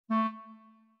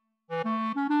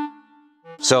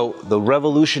So the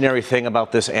revolutionary thing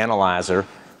about this analyzer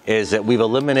is that we've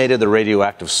eliminated the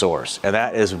radioactive source, and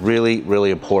that is really, really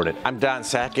important. I'm Don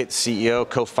Sackett, CEO,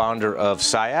 co-founder of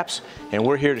SciAps, and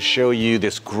we're here to show you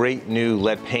this great new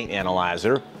lead paint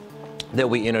analyzer that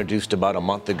we introduced about a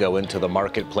month ago into the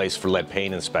marketplace for lead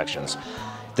paint inspections.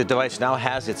 The device now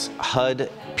has its HUD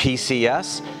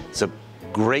PCS. It's a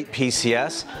great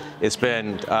PCS. It's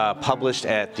been published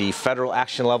at the federal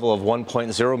action level of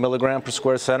 1.0 milligram per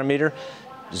square centimeter,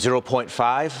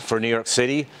 0.5 for New York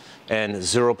City, and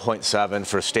 0.7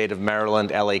 for state of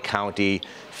Maryland, LA County,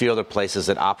 a few other places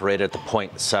that operate at the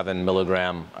 0.7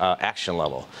 milligram action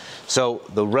level. So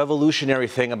the revolutionary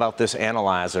thing about this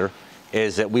analyzer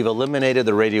is that we've eliminated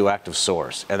the radioactive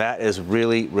source, and that is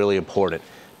really, really important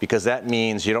because that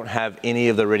means you don't have any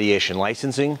of the radiation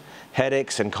licensing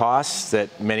headaches and costs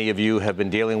that many of you have been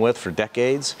dealing with for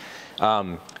decades.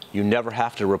 You never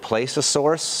have to replace a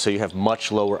source, so you have much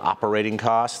lower operating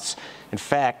costs. In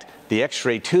fact, the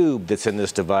X-ray tube that's in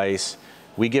this device,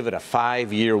 we give it a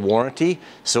 5-year warranty,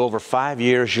 so over 5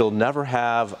 years you'll never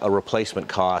have a replacement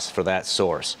cost for that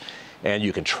source. And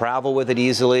you can travel with it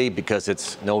easily because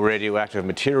it's no radioactive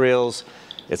materials,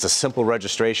 it's a simple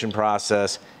registration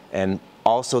process, and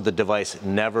also the device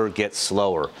never gets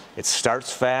slower. It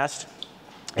starts fast.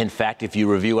 In fact, if you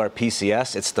review our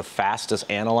PCS, it's the fastest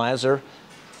analyzer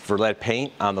for lead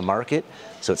paint on the market.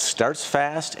 So it starts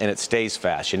fast and it stays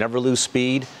fast. You never lose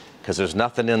speed because there's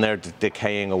nothing in there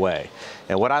decaying away.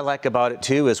 And what I like about it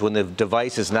too is when the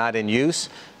device is not in use,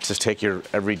 just take your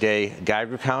everyday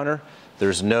Geiger counter,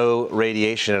 there's no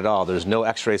radiation at all. There's no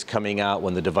X-rays coming out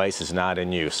when the device is not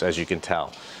in use, as you can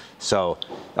tell. So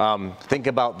think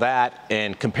about that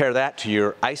and compare that to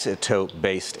your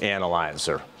isotope-based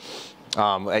analyzer.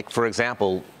 Like for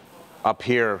example, up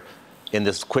here in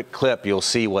this quick clip, you'll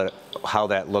see how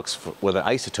that looks with an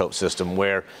isotope system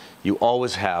where you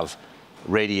always have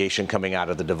radiation coming out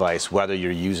of the device, whether you're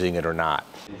using it or not.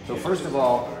 So first of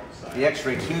all, the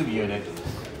X-ray tube unit,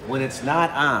 when it's not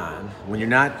on, when you're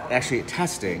not actually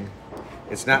testing,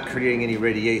 it's not creating any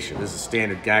radiation. This is a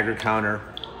standard Geiger counter.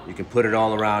 You can put it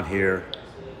all around here.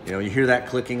 You know, you hear that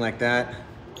clicking like that?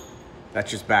 That's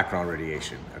just background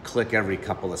radiation, a click every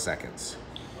couple of seconds.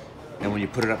 And when you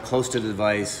put it up close to the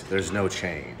device, there's no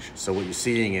change. So what you're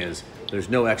seeing is there's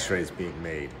no X-rays being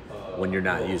made when you're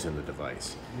not using the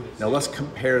device. Now let's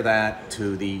compare that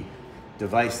to the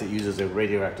device that uses a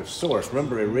radioactive source.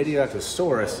 Remember, a radioactive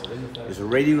source is a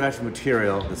radioactive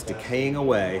material that's decaying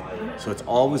away, so it's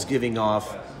always giving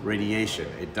off radiation.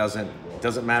 It doesn't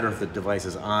matter if the device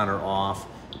is on or off,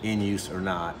 in use or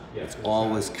not. It's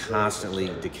always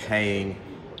constantly decaying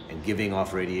and giving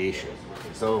off radiation.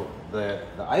 So the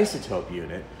isotope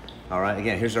unit, all right,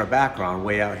 again, here's our background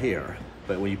way out here,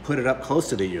 but when you put it up close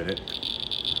to the unit,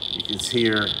 you can see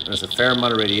here there's a fair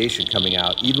amount of radiation coming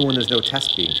out even when there's no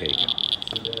test being taken,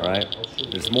 all right?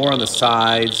 There's more on the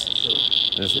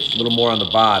sides, there's a little more on the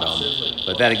bottom,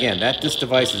 but that again, this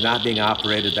device is not being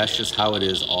operated, that's just how it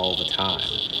is all the time.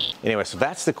 Anyway, so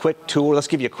that's the quick tour. Let's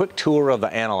give you a quick tour of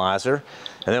the analyzer,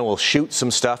 and then we'll shoot some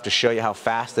stuff to show you how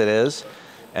fast it is,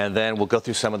 and then we'll go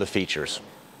through some of the features.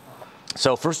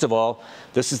 So first of all,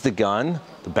 this is the gun.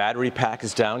 The battery pack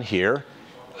is down here.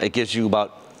 It gives you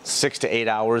about 6 to 8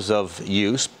 hours of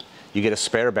use. You get a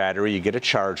spare battery, you get a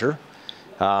charger,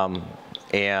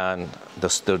 and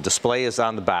the display is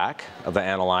on the back of the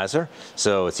analyzer,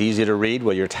 so it's easy to read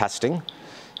while you're testing.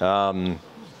 One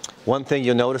thing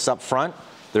you'll notice up front,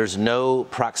 there's no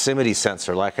proximity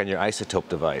sensor like on your isotope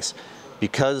device.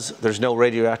 Because there's no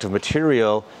radioactive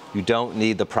material, you don't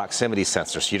need the proximity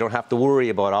sensor, so you don't have to worry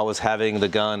about always having the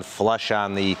gun flush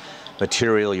on the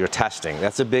material you're testing.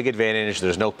 That's a big advantage.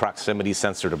 There's no proximity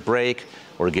sensor to break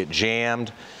or get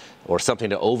jammed or something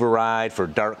to override for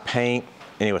dark paint.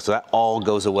 Anyway, so that all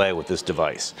goes away with this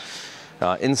device.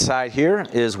 Inside here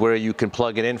is where you can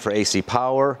plug it in for AC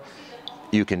power.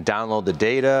 You can download the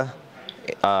data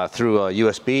through a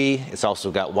USB. It's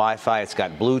also got Wi-Fi, it's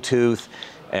got Bluetooth,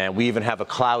 and we even have a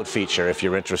cloud feature if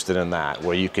you're interested in that,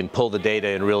 where you can pull the data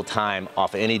in real time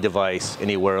off any device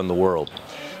anywhere in the world.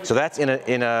 So that's in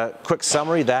a quick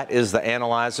summary, that is the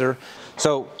analyzer.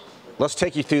 So let's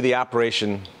take you through the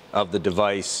operation of the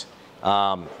device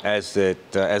as the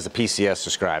PCS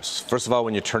describes. First of all,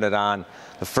 when you turn it on,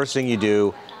 the first thing you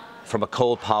do from a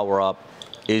cold power up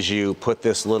is you put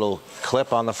this little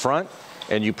clip on the front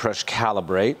and you press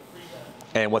calibrate.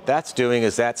 And what that's doing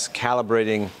is that's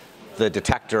calibrating the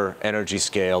detector energy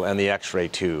scale and the X-ray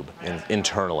tube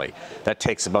internally. That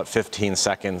takes about 15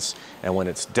 seconds, and when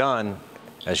it's done,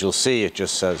 as you'll see, it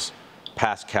just says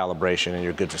pass calibration and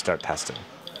you're good to start testing.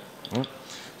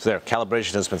 So there,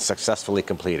 calibration has been successfully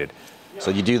completed.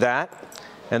 So you do that.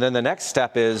 And then the next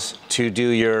step is to do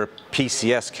your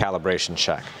PCS calibration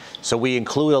check. So we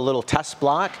include a little test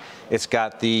block. It's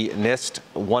got the NIST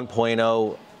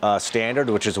 1.0 standard,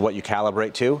 which is what you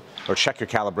calibrate to, or check your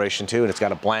calibration to, and it's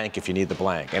got a blank if you need the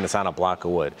blank, and it's on a block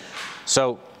of wood.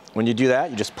 So when you do that,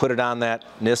 you just put it on that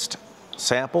NIST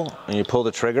sample, and you pull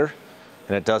the trigger,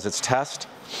 and it does its test.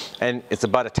 And it's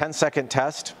about a 10-second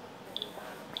test.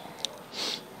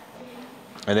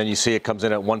 And then you see it comes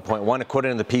in at 1.1.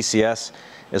 According to the PCS,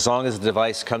 as long as the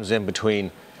device comes in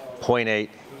between 0.8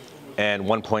 and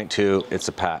 1.2, it's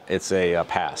a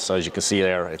pass. So as you can see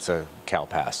there, it's a cal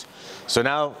pass. So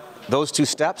now those two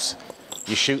steps,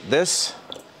 you shoot this,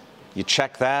 you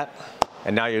check that,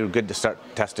 and now you're good to start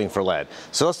testing for lead.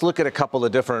 So let's look at a couple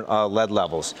of different lead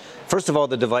levels. First of all,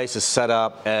 the device is set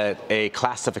up at a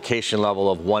classification level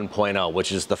of 1.0,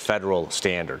 which is the federal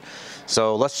standard.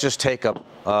 So let's just take a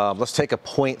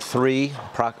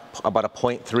 0.3, about a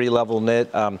 0.3 level nit.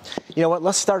 You know what?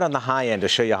 Let's start on the high end to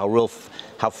show you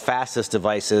how fast this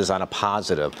device is on a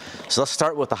positive. So let's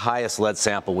start with the highest lead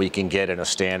sample we can get in a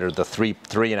standard, the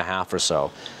 3.5 or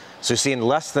so. So you see in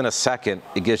less than a second,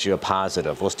 it gives you a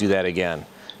positive. Let's do that again.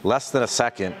 Less than a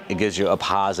second, it gives you a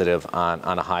positive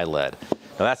on a high lead.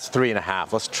 Now that's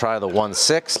 3.5. Let's try the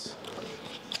 1.6.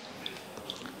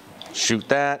 Shoot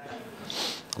that.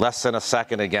 Less than a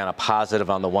second, again, a positive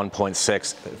on the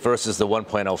 1.6 versus the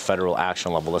 1.0 federal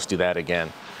action level. Let's do that again,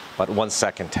 about 1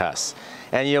 second test.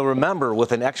 And you'll remember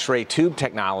with an X-ray tube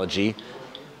technology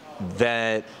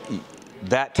that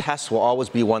test will always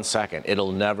be 1 second.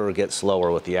 It'll never get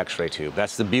slower with the X-ray tube.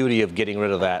 That's the beauty of getting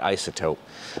rid of that isotope.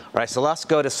 All right, so let's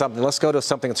go to something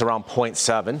that's around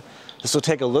 0.7. This will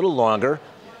take a little longer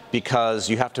because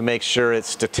you have to make sure it's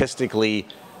statistically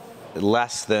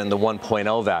less than the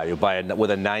 1.0 value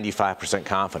with a 95%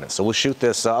 confidence. So we'll shoot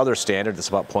this other standard that's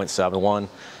about 0.7, 1,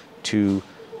 2,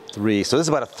 3. So this is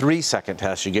about a 3-second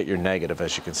test. You get your negative,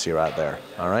 as you can see right there.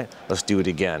 All right, let's do it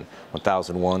again.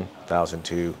 1001,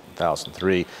 1002,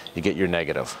 1003. You get your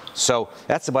negative. So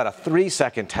that's about a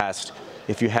 3-second test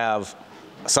if you have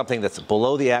something that's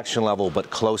below the action level but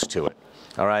close to it.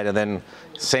 All right, and then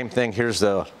same thing. Here's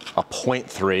a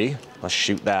 0.3. Let's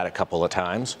shoot that a couple of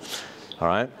times. All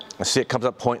right, let's see, it comes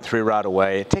up 0.3 right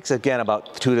away. It takes, again,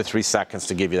 about 2 to 3 seconds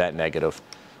to give you that negative.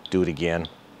 Do it again.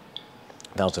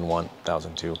 1001,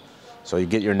 1002. So you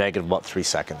get your negative about 3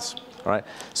 seconds. All right,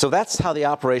 so that's how the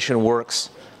operation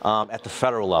works at the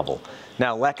federal level.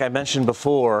 Now, like I mentioned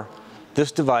before,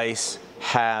 this device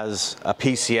has a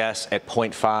PCS at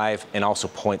 0.5 and also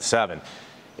 0.7.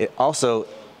 It also,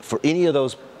 for any of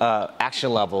those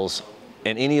action levels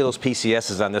and any of those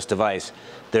PCSs on this device,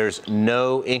 there's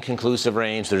no inconclusive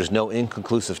range, there's no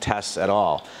inconclusive tests at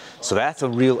all. So that's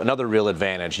another real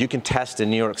advantage. You can test in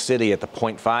New York City at the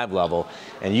 0.5 level,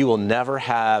 and you will never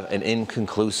have an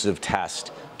inconclusive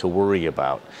test to worry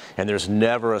about. And there's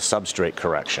never a substrate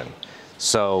correction.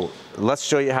 So let's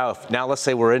show you how, now let's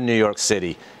say we're in New York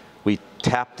City. We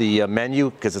tap the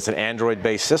menu, because it's an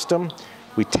Android-based system.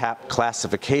 We tap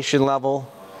classification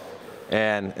level,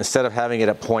 and instead of having it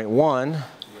at 0.1,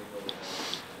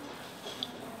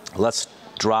 let's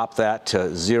drop that to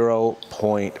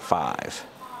 0.5.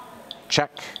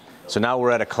 Check. So now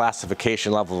we're at a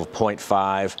classification level of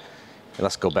 0.5. And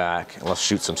let's go back and let's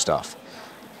shoot some stuff.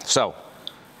 So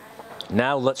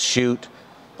now let's shoot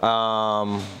a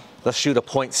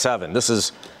 0.7. This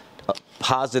is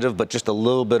positive, but just a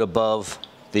little bit above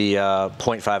the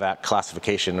 0.5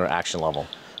 classification or action level.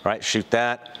 All right, shoot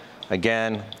that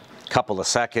again, couple of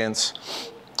seconds,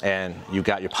 and you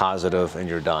got your positive and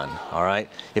you're done. All right.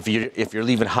 If you're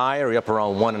leaving higher, you're up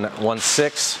around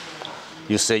 1.6,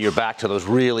 you say you're back to those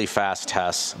really fast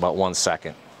tests, about 1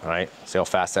 second. All right. See how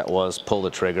fast that was. Pull the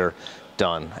trigger.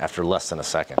 Done after less than a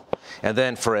second. And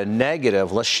then for a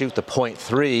negative, let's shoot the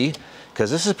 0.3, because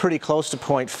this is pretty close to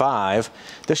 0.5.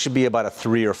 This should be about a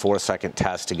 3 or 4 second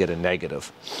test to get a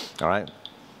negative. All right.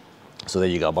 So there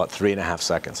you go, about 3.5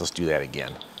 seconds. Let's do that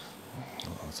again.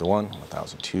 1001,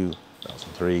 1002,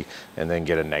 1003, and then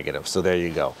get a negative. So there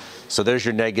you go. So there's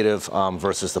your negative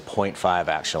versus the 0.5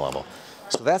 action level.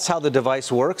 So that's how the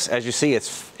device works. As you see,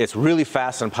 it's really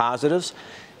fast on positives.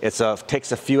 It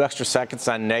takes a few extra seconds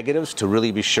on negatives to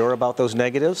really be sure about those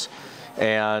negatives.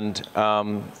 And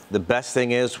the best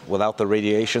thing is, without the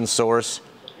radiation source,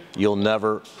 you'll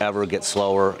never, ever get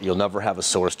slower. You'll never have a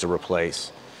source to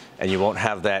replace. And you won't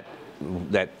have that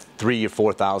 $3,000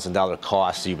 or $4,000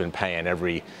 cost you've been paying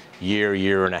every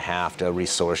year and a half to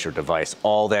resource your device.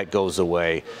 All that goes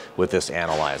away with this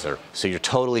analyzer. So you're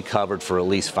totally covered for at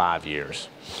least 5 years.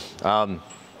 A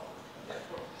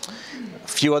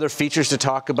few other features to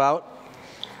talk about.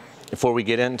 before we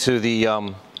get into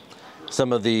the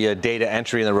some of the data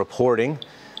entry and the reporting.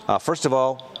 First of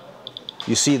all,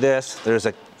 you see this. There's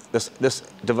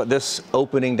this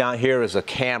opening down here is a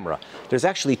camera. There's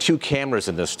actually two cameras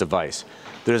in this device.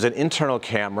 There's an internal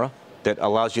camera that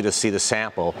allows you to see the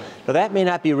sample. Now that may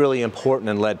not be really important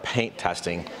in lead paint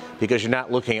testing because you're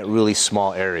not looking at really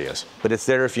small areas, but it's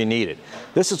there if you need it.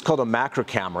 This is called a macro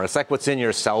camera. It's like what's in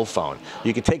your cell phone.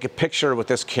 You can take a picture with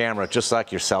this camera just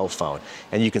like your cell phone,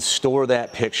 and you can store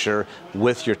that picture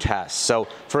with your tests. So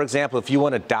for example, if you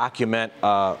want to document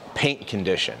a paint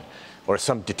condition or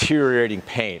some deteriorating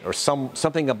paint or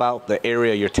something about the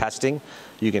area you're testing,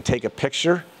 you can take a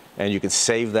picture and you can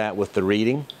save that with the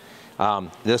reading.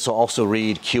 This will also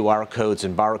read QR codes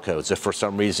and barcodes. If for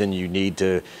some reason you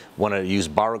want to use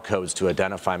barcodes to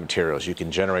identify materials, you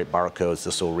can generate barcodes.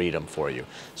 This will read them for you.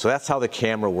 So that's how the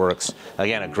camera works.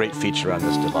 Again, a great feature on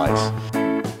this device.